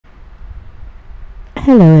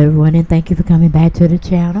Hello everyone, and thank you for coming back to the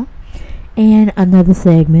channel and another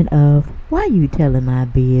segment of Why You Telling My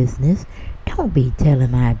Business. Don't be telling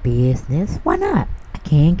my business. Why not? I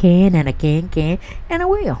can, and I can, and I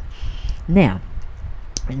will. Now,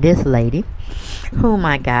 this lady whom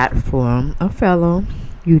I got from a fellow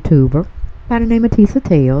YouTuber by the name of Tisa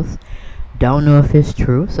Tales. Don't know if it's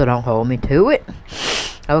true, so don't hold me to it.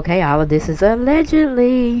 Okay, all of this is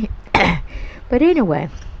allegedly. But anyway,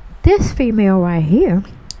 this female right here,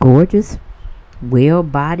 gorgeous,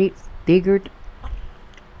 well-bodied, figured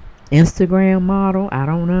Instagram model, I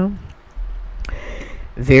don't know.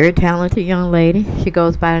 Very talented young lady. She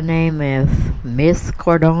goes by the name of Miss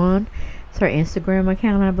Cordon. It's her Instagram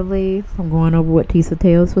account, I believe. I'm going over what Tisa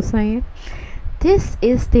Tales was saying. This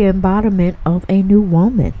is the embodiment of a new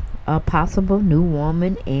woman, a possible new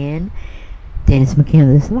woman in Dennis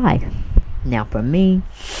McKinley's life. Now, for me,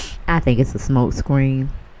 I think it's a smoke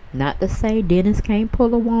screen. Not to say Dennis can't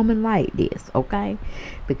pull a woman like this, okay?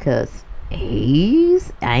 Because I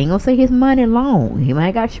ain't gonna say his money long. He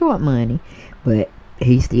might got short money, but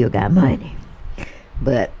he still got money.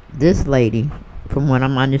 But this lady, from what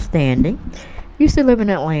I'm understanding, used to live in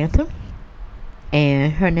Atlanta.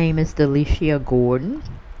 And her name is Delisha Gordon.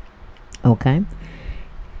 Okay.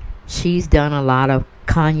 She's done a lot of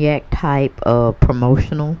cognac type of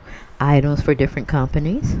promotional items for different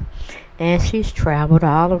companies. And she's traveled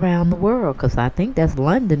all around the world, because I think that's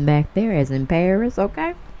London back there, as in Paris,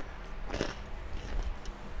 okay?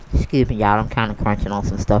 Excuse me, y'all. I'm kind of crunching on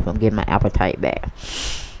some stuff. I'm getting my appetite back.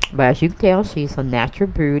 But as you can tell, she's a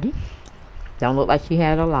natural beauty. Don't look like she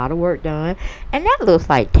had a lot of work done. And that looks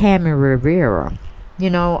like Tammy Rivera.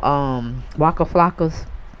 You know, Waka Flocka's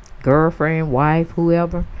girlfriend, wife,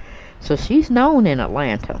 whoever. So she's known in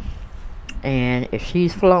Atlanta. And if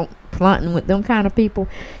she's flaunting with them kind of people,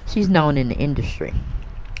 she's known in the industry.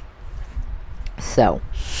 So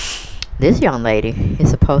this young lady is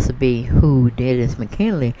supposed to be who Dennis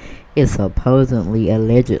McKinley is supposedly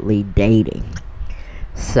allegedly dating.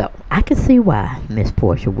 So I can see why Miss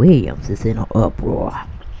Porshawilliams is in an uproar.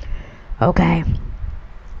 Okay,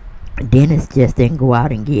 Dennis just didn't go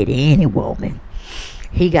out and get any woman.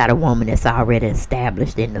 He got a woman that's already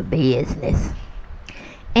established in the business,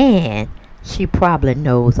 and she probably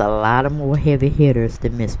knows a lot of more heavy hitters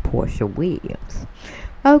than Miss Porshawilliams.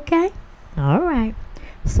 Okay? Alright.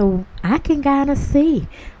 So I can kind of see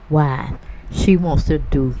why she wants to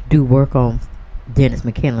do work on Dennis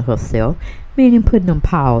McKinley herself. Meaning putting them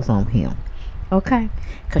paws on him. Okay?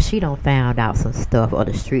 Because she done found out some stuff, or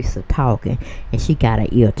the streets are talking. And she got her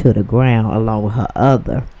ear to the ground along with her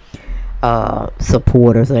other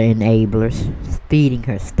supporters or enablers feeding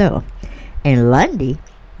her stuff. And Lundy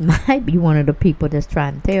might be one of the people that's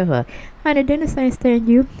trying to tell her, honey, Dennis ain't stand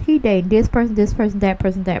you. He dating this person, that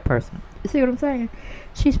person, that person. You see what I'm saying?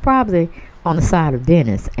 She's probably on the side of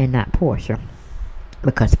Dennis and not Porsha.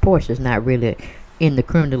 Because Porsha's not really in the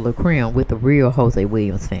creme de la creme with the real Jose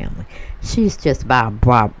Williams family. She's just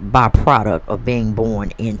byproduct of being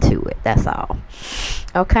born into it. That's all.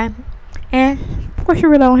 Okay? And Porsha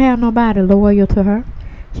really don't have nobody loyal to her.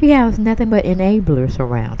 She has nothing but enablers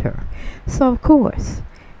around her. So, of course,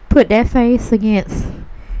 put that face against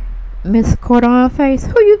Miss Cordon's face.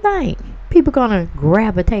 Who you think people gonna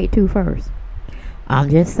gravitate to first? I'm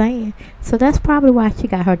just saying. So that's probably why she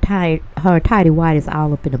got her tidy whities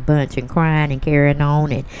all up in a bunch and crying and carrying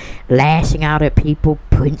on and lashing out at people,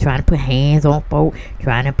 trying to put hands on folk,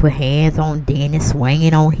 trying to put hands on Dennis,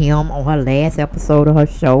 swinging on him on her last episode of her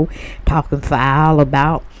show, talking foul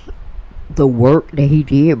about the work that he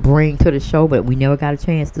did bring to the show, but we never got a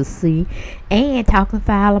chance to see, and talking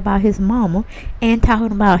foul about his mama, and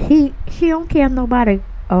talking about she don't care if nobody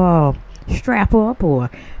strap up or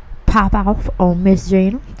pop off on Miss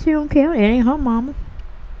Gina. She don't care. It ain't her mama.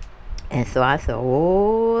 And so I said,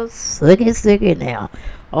 oh, suck it now.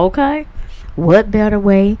 Okay? What better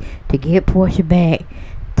way to get Porsha back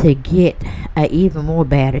to get a even more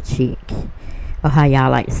badder chick, or how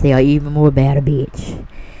y'all like to say, a even more badder bitch,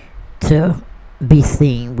 to be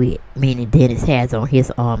seen with, meaning Dennis has on his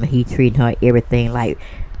arm and he treating her everything like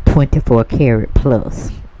 24 karat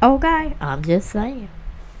plus. Okay? I'm just saying.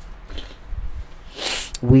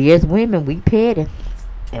 We as women, we petty.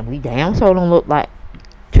 And we damn so don't look like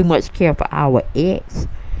too much care for our ex.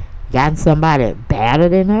 Gotten somebody better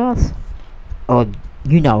than us. Or,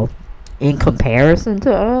 you know, in comparison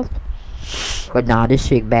to us. But nah, this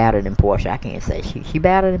chick better than Porsha. I can't say she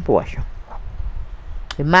better than Porsha.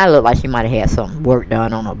 It might look like she might have had some work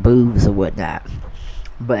done on her boobs or whatnot.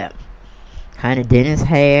 But honey, Dennis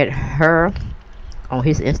had her on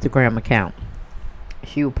his Instagram account.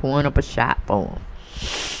 She was pouring up a shot for him.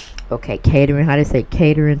 Okay, catering, how they say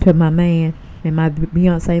catering to my man in my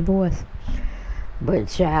Beyonce voice. But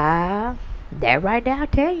child, that right there, I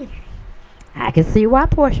tell you, I can see why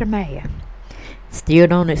Porsha mad. Still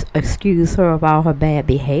don't excuse her of all her bad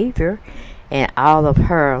behavior and all of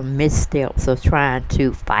her missteps of trying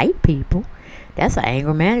to fight people. That's an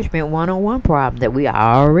anger management 101 problem that we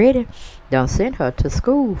already done sent her to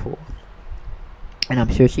school for. And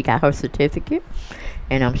I'm sure she got her certificate.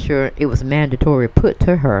 And I'm sure it was mandatory put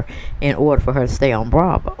to her in order for her to stay on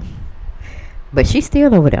Bravo. But she's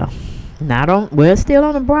still over there. Still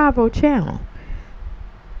on the Bravo channel.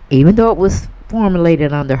 Even though it was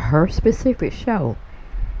formulated under her specific show,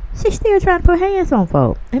 she's still trying to put hands on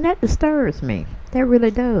folk. And that disturbs me. That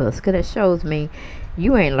really does. Because it shows me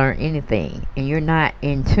you ain't learned anything. And you're not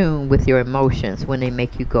in tune with your emotions when they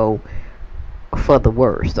make you go for the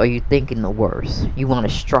worst. Or you thinking the worst. You want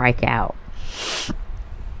to strike out.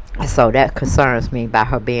 So that concerns me about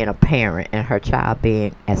her being a parent and her child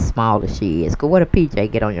being as small as she is. Because what if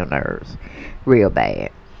PJ get on your nerves real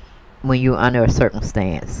bad when you're under a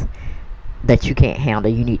circumstance that you can't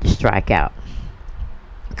handle? You need to strike out.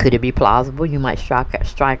 Could it be plausible you might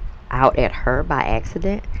strike out at her by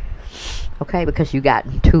accident? Okay, because you got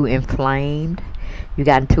too inflamed, you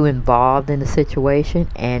got too involved in the situation,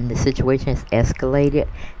 and the situation has escalated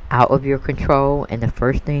out of your control, and the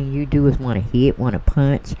first thing you do is want to hit, want to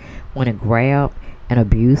punch, want to grab and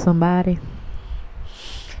abuse somebody.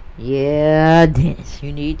 Yeah, Dennis,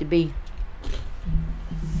 you need to be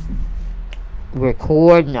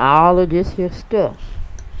recording all of this here stuff.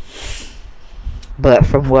 But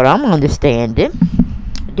from what I'm understanding,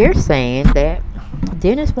 they're saying that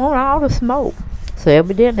Dennis want all the smoke. So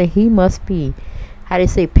evidently he must be, how they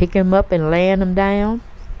say, picking them up and laying them down.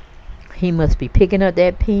 He must be picking up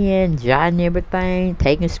that pen, jotting everything,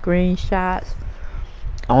 taking screenshots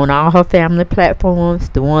on all her family platforms,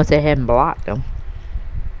 the ones that hadn't blocked them,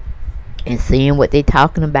 and seeing what they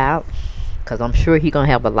talking about. Because I'm sure he's going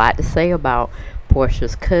to have a lot to say about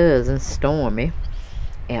Porsha's cousin, Stormy,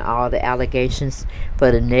 and all the allegations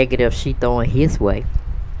for the negative she throwing his way.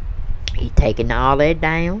 He taking all that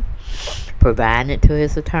down, providing it to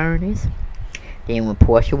his attorneys. Then when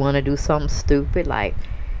Porsha want to do something stupid, like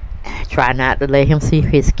try not to let him see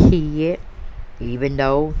his kid, even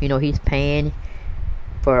though, you know, he's paying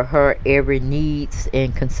for her every needs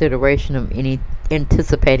in consideration of any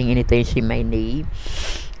anticipating anything she may need.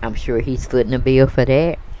 I'm sure he's footing the bill for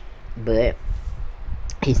that, but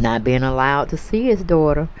he's not being allowed to see his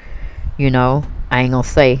daughter. You know, I ain't gonna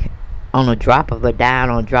say on a drop of a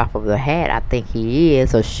dime, on a drop of a hat. I think he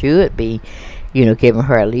is, or should be, you know, giving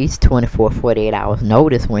her at least 24, 48 hours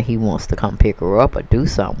notice when he wants to come pick her up or do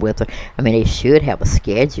something with her. I mean, they should have a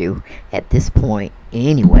schedule at this point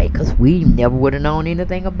anyway, because we never would have known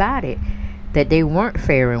anything about it, that they weren't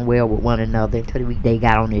faring well with one another until they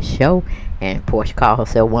got on this show. And Porsha called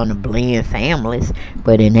herself one of the blend families,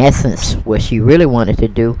 but in essence what she really wanted to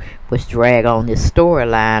do was drag on this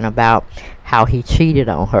storyline about how he cheated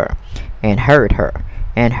on her and hurt her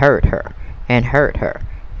and hurt her and hurt her,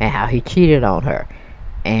 and how he cheated on her,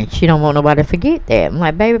 and she don't want nobody to forget that. I'm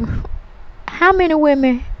like, baby, how many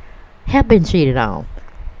women have been cheated on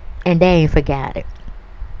and they ain't forgot it,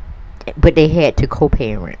 but they had to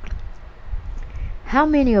co-parent? How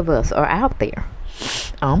many of us are out there?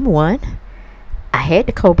 I'm one. I had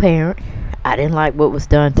to co-parent. I didn't like what was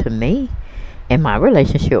done to me in my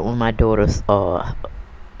relationship with my daughter's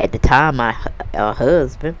at the time my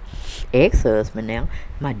husband, ex-husband now,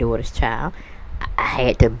 my daughter's child. I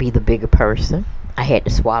had to be the bigger person. I had to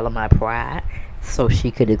swallow my pride so she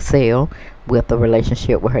could excel with the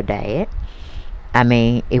relationship with her dad. I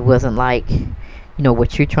mean, it wasn't like, you know,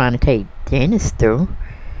 what you're trying to take Dennis through.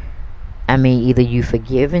 I mean, either you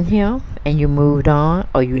forgiven him and you moved on,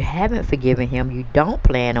 or you haven't forgiven him, you don't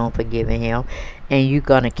plan on forgiving him, and you're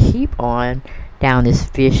going to keep on down this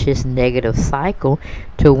vicious negative cycle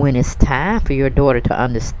to when it's time for your daughter to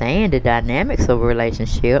understand the dynamics of a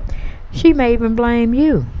relationship. She may even blame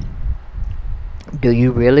you. Do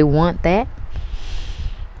you really want that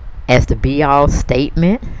as the be-all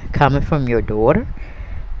statement coming from your daughter,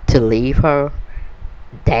 to leave her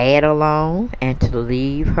dad alone and to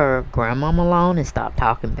leave her grandmom alone and stop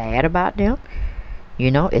talking bad about them?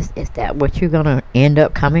 You know, is that what you're gonna end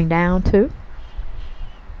up coming down to?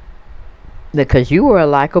 Because you were a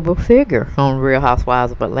likable figure on Real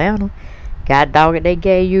Housewives of Atlanta. God dog it, they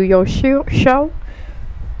gave you your show,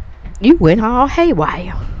 you went all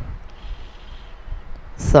haywire.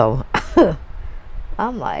 So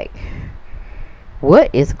I'm like, what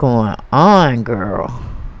is going on, girl?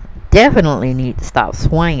 Definitely need to stop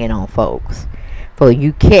swinging on folks for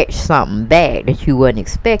you catch something back that you wasn't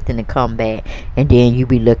expecting to come back, and then you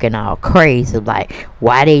be looking all crazy like,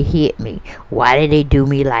 why they hit me? Why did they do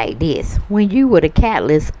me like this? When you were the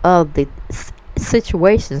catalyst of the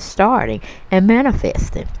situation starting and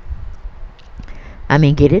manifesting. I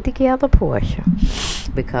mean, get it together,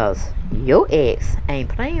 Porsha, because your ex ain't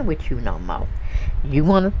playing with you no more. You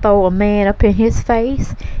want to throw a man up in his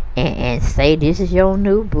face and say this is your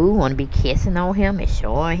new boo, want to be kissing on him and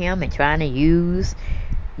showing him and trying to use,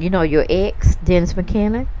 your ex, Dennis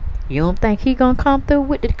McKinley? You don't think he gonna come through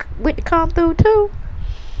with the come through too?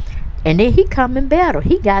 And then he coming better.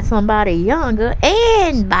 He got somebody younger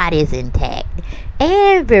and body's intact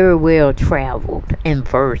and very well traveled and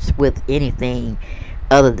versed with anything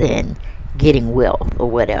other than getting wealth or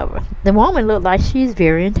whatever. The woman looked like she's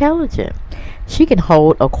very intelligent. She can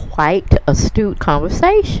hold a quite astute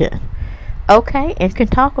conversation, okay, and can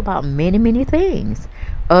talk about many, many things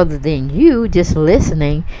other than you just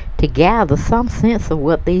listening to gather some sense of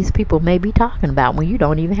what these people may be talking about when you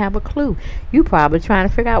don't even have a clue. You probably trying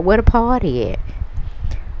to figure out where the party at,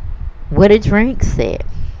 where the drinks at.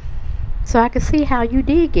 So I can see how you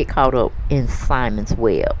did get caught up in Simon's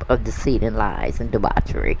web of deceit and lies and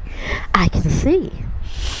debauchery. I can see.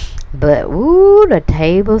 But, ooh, the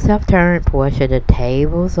tables have turned, Porsha. The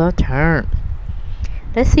tables are turned.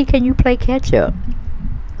 Let's see, can you play catch up?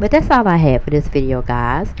 But that's all I have for this video,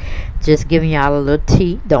 guys. Just giving y'all a little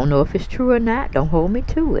tea. Don't know if it's true or not. Don't hold me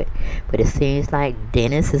to it. But it seems like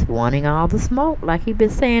Dennis is wanting all the smoke. Like he been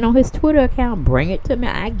saying on his Twitter account. Bring it to me.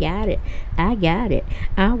 I got it. I got it.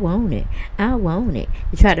 I want it. I want it.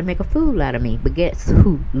 You tried to make a fool out of me. But guess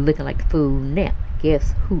who looking like the fool now?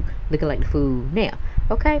 Guess who looking like the fool now?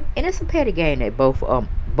 Okay? And it's a petty game that both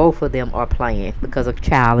of them are playing because a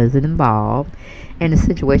child is involved. And the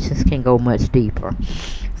situations can go much deeper.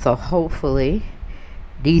 So hopefully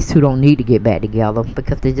these two don't need to get back together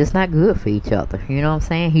because they're just not good for each other. You know what I'm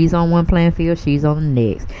saying? He's on one playing field, she's on the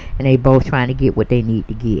next. And they both trying to get what they need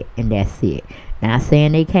to get. And that's it. Not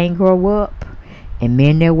saying they can't grow up and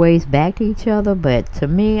mend their ways back to each other. But to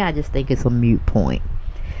me, I just think it's a moot point.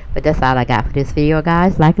 But that's all I got for this video,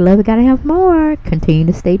 guys. Like, love it, gotta have more. Continue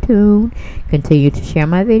to stay tuned. Continue to share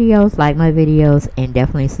my videos, like my videos, and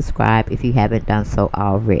definitely subscribe if you haven't done so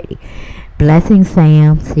already. Blessings,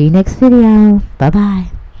 Sam. See you next video. Bye-bye.